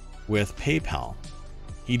with PayPal.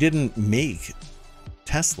 He didn't make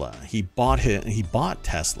Tesla. He bought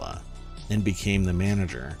Tesla and became the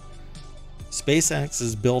manager. SpaceX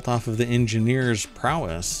is built off of the engineers'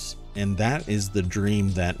 prowess, and that is the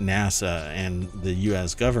dream that NASA and the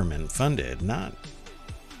US government funded, not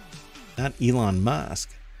Elon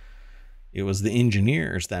Musk. It was the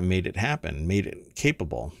engineers that made it happen, made it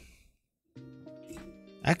capable.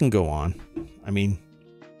 I can go on. I mean,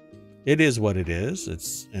 it is what it is.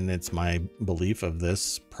 It's my belief of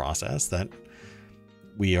this process that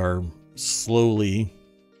we are slowly,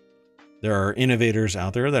 there are innovators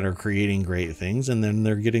out there that are creating great things, and then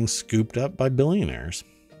they're getting scooped up by billionaires.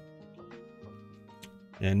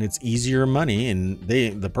 And it's easier money, and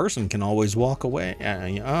the person can always walk away.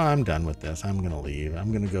 Oh, I'm done with this. I'm going to leave.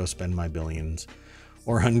 I'm going to go spend my billions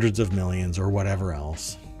or hundreds of millions or whatever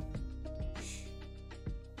else.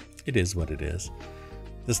 It is what it is.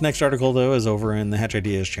 This next article, though, is over in the Hatch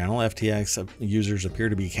Ideas channel. FTX users appear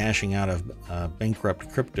to be cashing out of a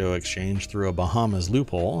bankrupt crypto exchange through a Bahamas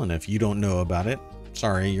loophole. And if you don't know about it,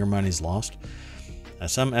 sorry, your money's lost.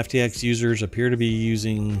 Some FTX users appear to be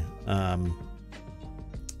using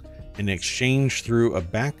an exchange through a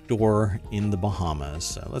backdoor in the Bahamas.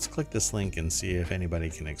 So let's click this link and see if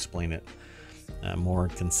anybody can explain it more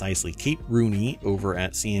concisely. Kate Rooney over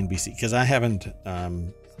at CNBC, because I haven't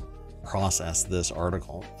processed this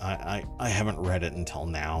article. I haven't read it until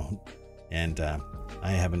now, and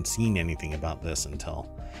I haven't seen anything about this until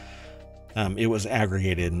it was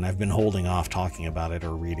aggregated, and I've been holding off talking about it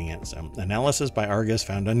or reading it. So, analysis by Argus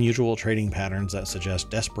found unusual trading patterns that suggest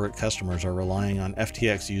desperate customers are relying on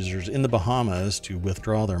FTX users in the Bahamas to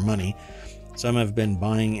withdraw their money. Some have been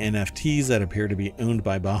buying NFTs that appear to be owned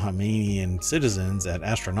by Bahamian citizens at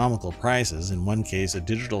astronomical prices. In one case, a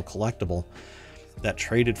digital collectible that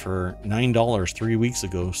traded for $9 3 weeks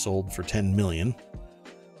ago sold for $10 million.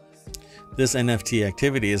 This NFT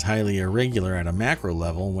activity is highly irregular at a macro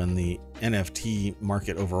level when the NFT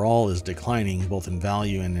market overall is declining both in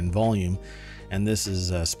value and in volume, and this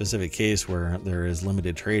is a specific case where there is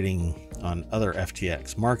limited trading on other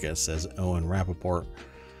FTX markets, says Owen Rappaport,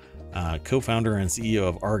 co-founder and CEO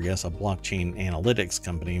of Argus, a blockchain analytics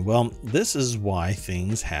company. Well, this is why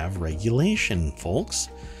things have regulation, folks,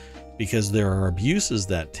 because there are abuses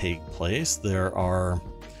that take place. There are,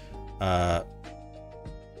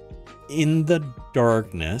 in the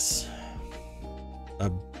darkness,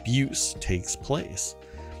 abuse takes place,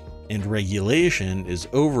 and regulation is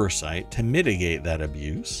oversight to mitigate that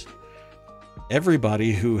abuse.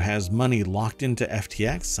 Everybody who has money locked into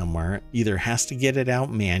FTX somewhere either has to get it out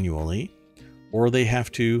manually, or they have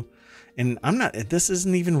to, and this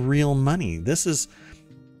isn't even real money. This is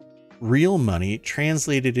real money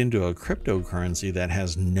translated into a cryptocurrency that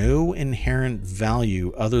has no inherent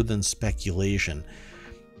value other than speculation.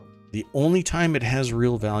 The only time it has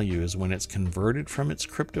real value is when it's converted from its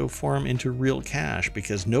crypto form into real cash,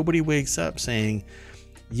 because nobody wakes up saying,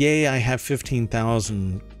 yay, I have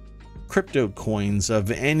 15,000 crypto coins of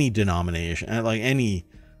any denomination, like any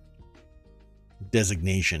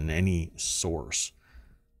designation, any source.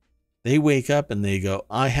 They wake up and they go,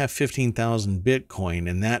 I have 15,000 Bitcoin,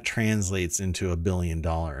 and that translates into $1 billion.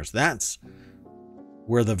 That's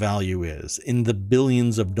where the value is, in the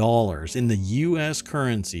billions of dollars, in the US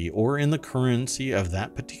currency, or in the currency of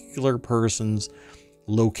that particular person's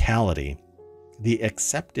locality, the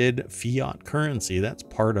accepted fiat currency that's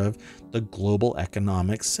part of the global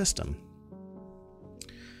economic system.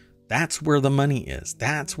 That's where the money is.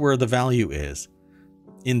 That's where the value is,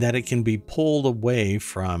 in that it can be pulled away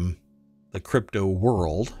from the crypto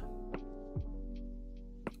world,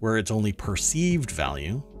 where it's only perceived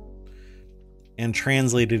value, and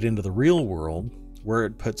translated into the real world, where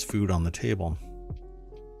it puts food on the table.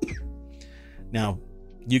 Now,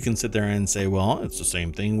 you can sit there and say, well, it's the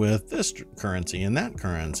same thing with this currency and that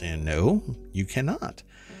currency. And no, you cannot,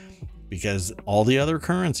 because all the other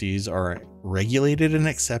currencies are regulated and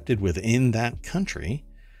accepted within that country.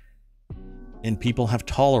 And people have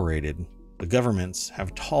tolerated, the governments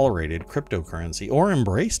have tolerated cryptocurrency or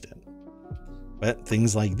embraced it. But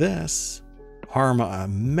things like this harm a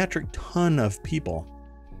metric ton of people.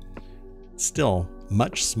 Still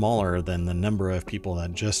much smaller than the number of people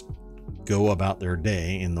that just go about their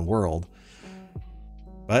day in the world.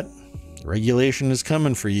 But regulation is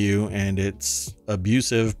coming for you, and it's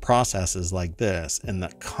abusive processes like this and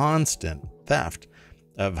the constant theft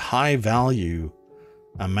of high value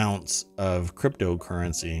amounts of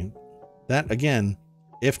cryptocurrency that, again,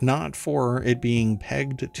 if not for it being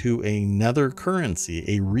pegged to another currency,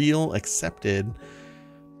 a real accepted,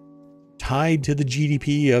 tied to the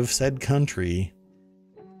GDP of said country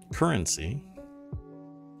currency,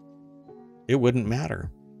 it wouldn't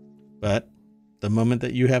matter. But the moment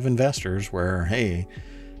that you have investors where, hey,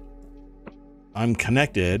 I'm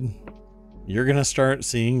connected, you're going to start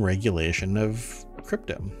seeing regulation of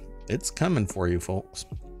crypto. It's coming for you, folks.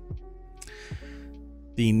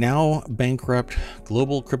 The now bankrupt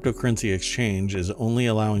global cryptocurrency exchange is only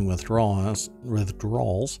allowing withdrawals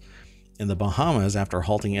in the Bahamas after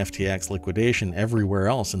halting FTX liquidation everywhere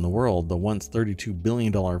else in the world. The once $32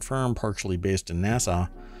 billion firm, partially based in Nassau,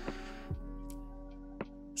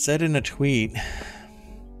 said in a tweet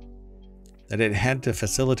that it had to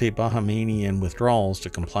facilitate Bahamian withdrawals to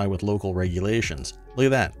comply with local regulations. Look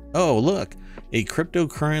at that. Oh, look, a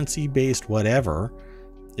cryptocurrency based whatever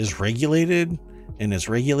is regulated, and is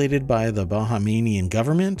regulated by the Bahamian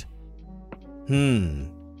government?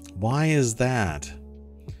 Why is that?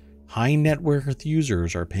 High net worth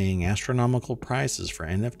users are paying astronomical prices for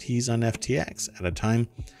NFTs on FTX at a time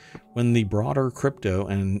when the broader crypto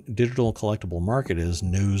and digital collectible market is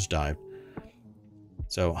nosedived.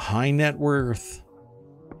 So high net worth,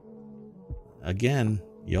 again,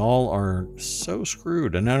 y'all are so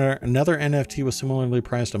screwed. Another NFT was similarly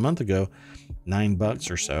priced a month ago,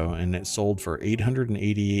 $9 or so, and it sold for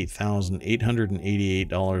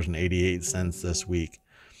 $888,888.88 this week.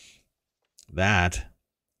 That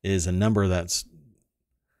is a number that's,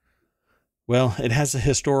 well, it has a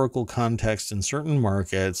historical context in certain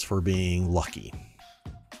markets for being lucky.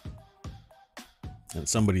 And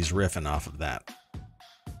somebody's riffing off of that.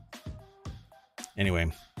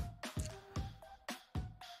 Anyway.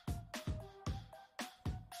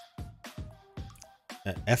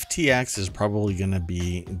 FTX is probably going to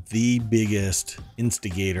be the biggest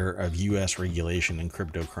instigator of US regulation in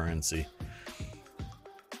cryptocurrency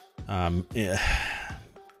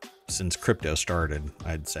since crypto started,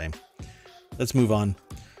 I'd say. Let's move on.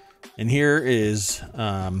 And here is,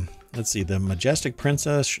 let's see, the Majestic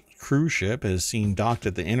Princess cruise ship is seen docked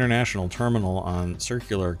at the international terminal on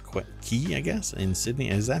Circular Quay, I guess, in Sydney.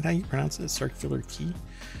 Is that how you pronounce it? Circular Quay?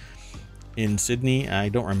 In Sydney, I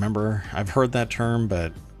don't remember. I've heard that term,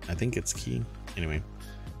 but I think it's key. Anyway,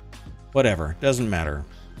 whatever, doesn't matter.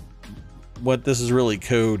 what this is really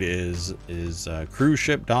code is cruise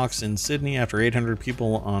ship docks in Sydney after 800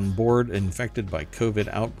 people on board infected by COVID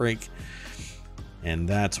outbreak. And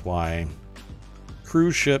that's why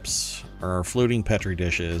cruise ships are floating Petri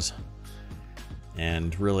dishes.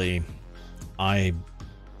 And really, I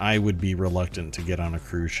would be reluctant to get on a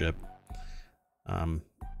cruise ship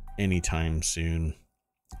anytime soon.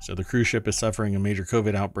 So the cruise ship is suffering a major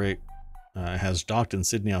COVID outbreak. Has docked in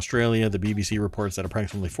Sydney, Australia. The BBC reports that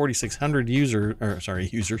approximately 4,600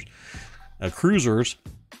 cruisers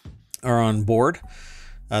are on board.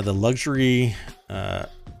 The luxury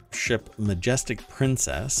ship Majestic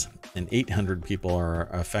Princess, and 800 people are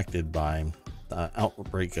affected by the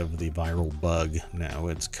outbreak of the viral bug. Now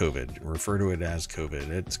it's COVID. Refer to it as COVID.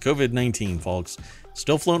 It's COVID-19, folks.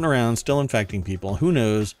 Still floating around, still infecting people. Who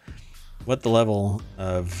knows what the level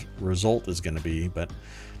of result is going to be, but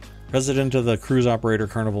President of the cruise operator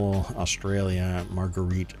Carnival Australia,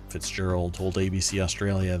 Marguerite Fitzgerald, told ABC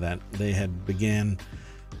Australia that they had began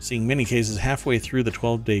seeing many cases halfway through the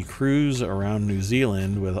 12-day cruise around New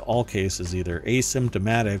Zealand, with all cases either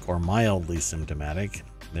asymptomatic or mildly symptomatic.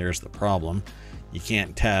 There's the problem. You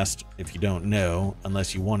can't test if you don't know,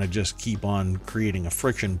 unless you want to just keep on creating a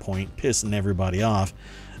friction point, pissing everybody off.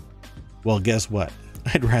 Well, guess what?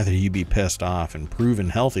 I'd rather you be pissed off and proven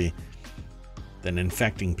healthy than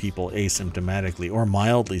infecting people asymptomatically or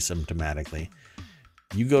mildly symptomatically.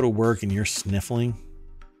 You go to work and you're sniffling,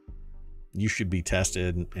 you should be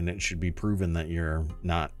tested, and it should be proven that you're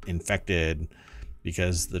not infected,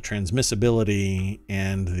 because the transmissibility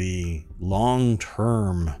and the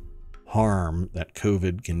long-term harm that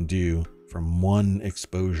COVID can do from one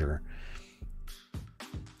exposure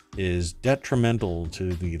is detrimental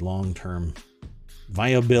to the long-term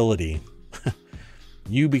viability.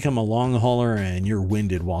 You become a long hauler and you're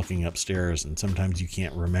winded walking upstairs, and sometimes you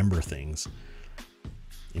can't remember things,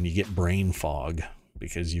 and you get brain fog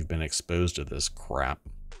because you've been exposed to this crap,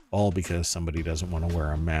 all because somebody doesn't want to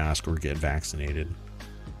wear a mask or get vaccinated.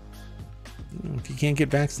 If you can't get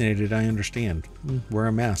vaccinated, I understand. Wear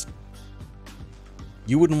a mask.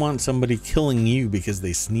 You wouldn't want somebody killing you because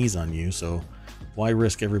they sneeze on you, so why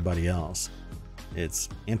risk everybody else? It's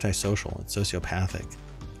antisocial. It's sociopathic. It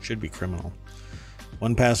should be criminal.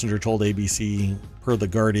 One passenger told ABC, per The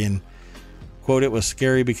Guardian, quote, "It was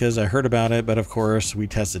scary because I heard about it, but of course we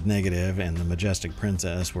tested negative, and the Majestic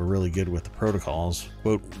Princess were really good with the protocols.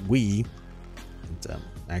 Quote,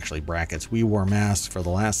 actually brackets, we wore masks for the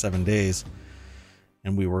last 7 days,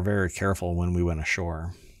 and we were very careful when we went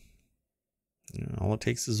ashore." All it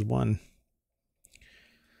takes is one.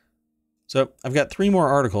 So I've got 3 more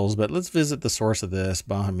articles, but let's visit the source of this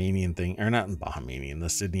Bahamian thing, or not in Bahamian, the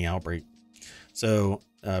Sydney outbreak. So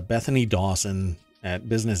Bethany Dawson at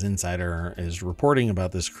Business Insider is reporting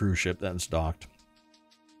about this cruise ship that's docked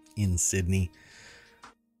in Sydney.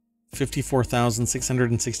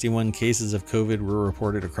 54,661 cases of COVID were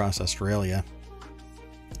reported across Australia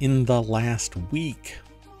in the last week.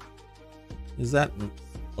 Is that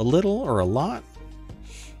a little or a lot?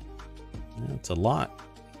 Yeah, it's a lot.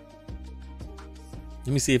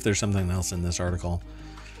 Let me see if there's something else in this article.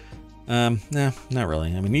 Nah, not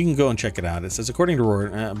really. I mean, you can go and check it out. It says, according to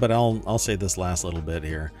Reuters, but I'll say this last little bit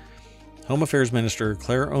here. Home Affairs Minister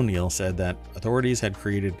Claire O'Neill said that authorities had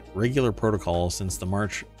created regular protocols since the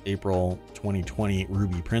March-April 2020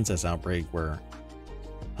 Ruby Princess outbreak, where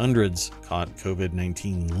hundreds caught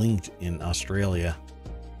COVID-19 linked in Australia,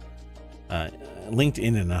 linked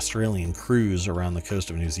in an Australian cruise around the coast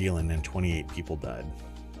of New Zealand, and 28 people died.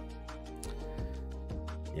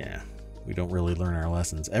 Yeah. We don't really learn our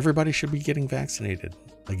lessons. Everybody should be getting vaccinated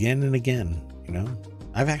again and again. You know,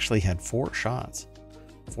 I've actually had 4 shots,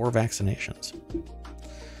 4 vaccinations.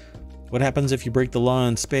 What happens if you break the law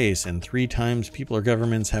in space? And 3 times people or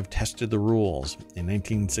governments have tested the rules. In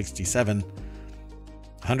 1967,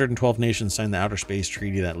 112 nations signed the Outer Space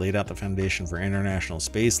Treaty that laid out the foundation for international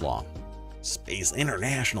space law.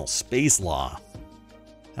 International space law.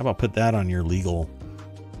 How about put that on your legal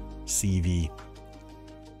CV?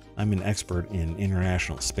 I'm an expert in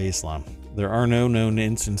international space law. There are no known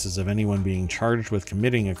instances of anyone being charged with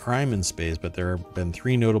committing a crime in space, but there have been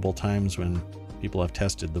 3 notable times when people have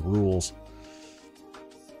tested the rules.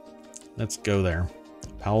 Let's go there.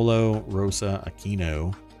 Paolo Rosa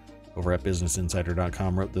Aquino over at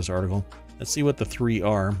businessinsider.com wrote this article. Let's see what the 3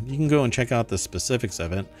 are. You can go and check out the specifics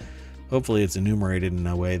of it. Hopefully it's enumerated in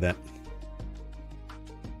a way that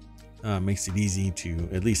makes it easy to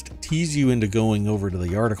at least tease you into going over to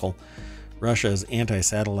the article. Russia's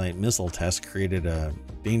anti-satellite missile test created a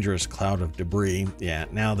dangerous cloud of debris. Yeah,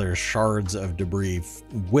 now there's shards of debris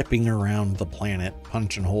whipping around the planet,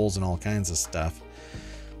 punching holes in all kinds of stuff.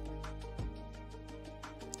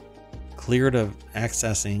 cleared of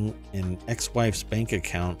accessing an ex-wife's bank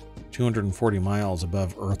account 240 miles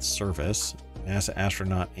above Earth's surface. NASA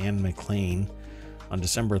astronaut Anne McClain on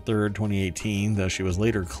December 3rd, 2018, though she was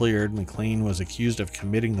later cleared. McClain was accused of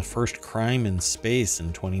committing the first crime in space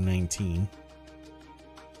in 2019.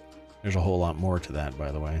 There's a whole lot more to that,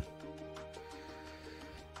 by the way.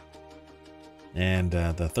 And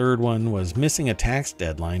the third one was missing a tax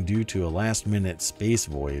deadline due to a last-minute space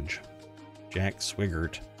voyage. Jack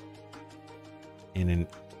Swigert, in an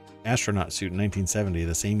astronaut suit in 1970,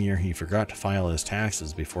 the same year he forgot to file his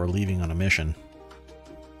taxes before leaving on a mission.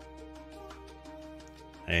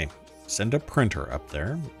 Hey, send a printer up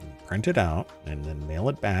there, print it out, and then mail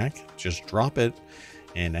it back. Just drop it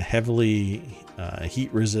in a heavily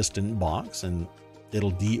heat-resistant box, and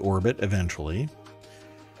it'll deorbit eventually.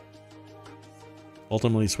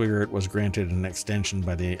 Ultimately, Swigert was granted an extension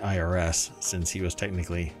by the IRS since he was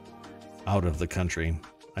technically out of the country.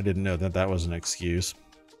 I didn't know that that was an excuse,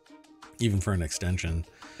 even for an extension,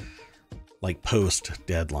 like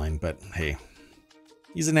post-deadline, but hey,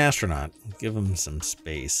 he's an astronaut. Give him some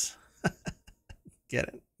space.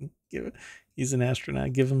 Get it? He's an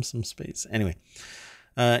astronaut. Give him some space. Anyway,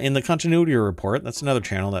 in the continuity report, that's another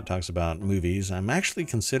channel that talks about movies. I'm actually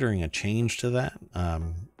considering a change to that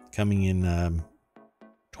coming in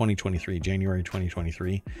 2023, January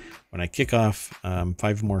 2023, when I kick off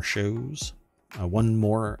 5 more shows, 1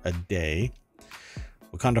 more a day.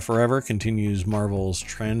 Wakanda Forever continues Marvel's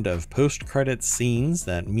trend of post-credit scenes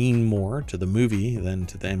that mean more to the movie than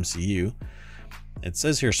to the MCU. It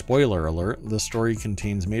says here, spoiler alert, the story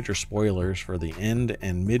contains major spoilers for the end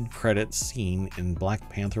and mid-credits scene in Black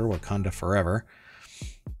Panther Wakanda Forever.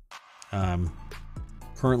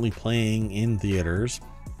 Currently playing in theaters.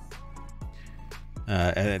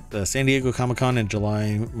 At the San Diego Comic-Con in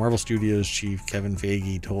July, Marvel Studios chief Kevin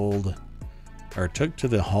Feige took to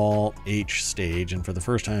the Hall H stage and for the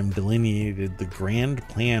first time delineated the grand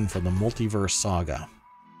plan for the multiverse saga.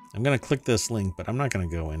 I'm going to click this link, but I'm not going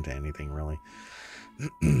to go into anything really.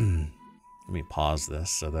 Let me pause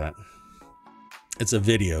this so that it's a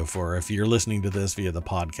video for if you're listening to this via the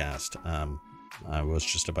podcast. I was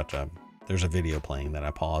just about to, there's a video playing that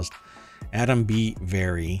I paused. Adam B.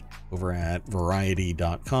 Very over at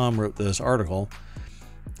variety.com wrote this article,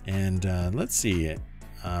 and let's see.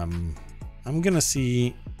 I'm just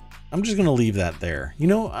going to leave that there. You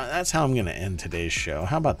know, that's how I'm going to end today's show.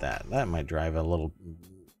 How about that? That might drive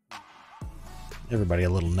everybody a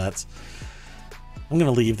little nuts. I'm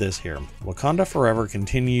going to leave this here. Wakanda Forever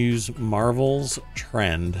continues Marvel's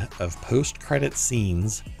trend of post-credit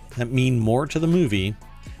scenes that mean more to the movie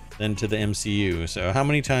than to the MCU. So how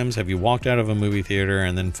many times have you walked out of a movie theater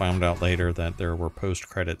and then found out later that there were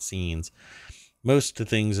post-credit scenes? Most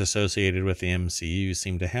things associated with the MCU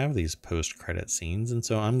seem to have these post-credit scenes, and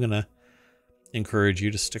so I'm going to encourage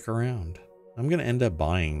you to stick around. I'm going to end up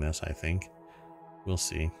buying this, I think. We'll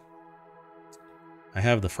see. I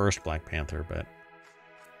have the first Black Panther, but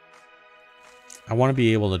I want to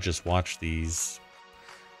be able to just watch these.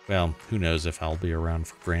 Well, who knows if I'll be around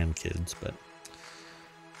for grandkids, but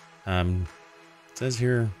it says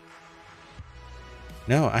here,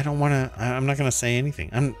 no, I don't want to, I'm not going to say anything.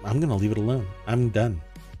 I'm going to leave it alone. I'm done.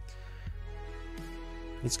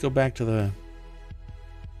 Let's go back to the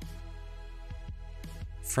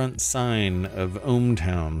front sign of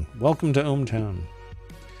ohmTown. Welcome to ohmTown.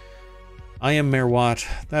 I am Mayor Watt.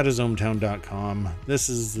 That is ohmTown.com.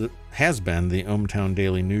 This has been the ohmTown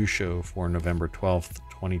Daily News Show for November 12th,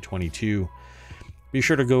 2022. Be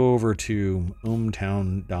sure to go over to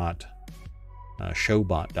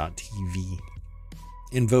ohmTown.showbot.tv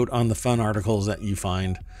and vote on the fun articles that you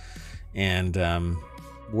find. And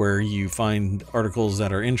where you find articles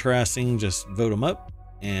that are interesting, just vote them up.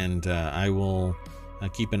 And I will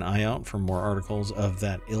keep an eye out for more articles of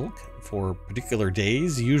that ilk for particular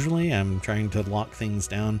days. Usually I'm trying to lock things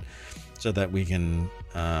down so that we can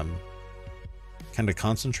kind of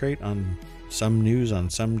concentrate on some news on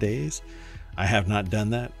some days. I have not done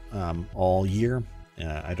that all year.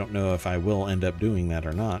 I don't know if I will end up doing that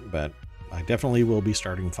or not, but I definitely will be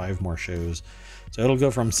starting 5 more shows. So it'll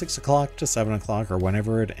go from 6 o'clock to 7 o'clock or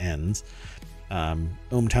whenever it ends.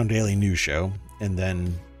 ohmTown Daily News Show, and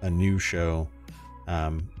then a new show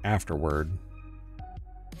afterward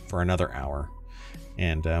for another hour.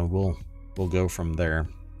 And we'll go from there.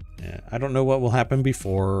 I don't know what will happen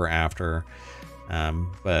before or after.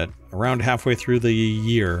 But around halfway through the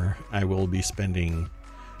year, I will be spending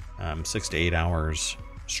 6 to 8 hours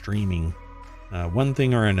streaming one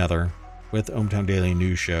thing or another with ohmTown Daily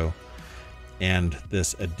News Show and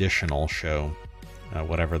this additional show,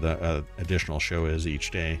 whatever the additional show is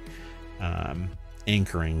each day.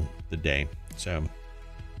 anchoring the day. So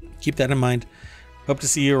keep that in mind. Hope to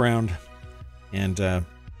see you around. And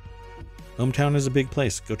ohmTown is a big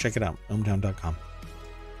place. Go check it out. ohmTown.com.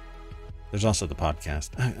 There's also the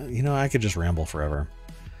podcast. I could just ramble forever.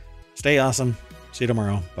 Stay awesome. See you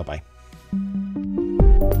tomorrow. Bye-bye.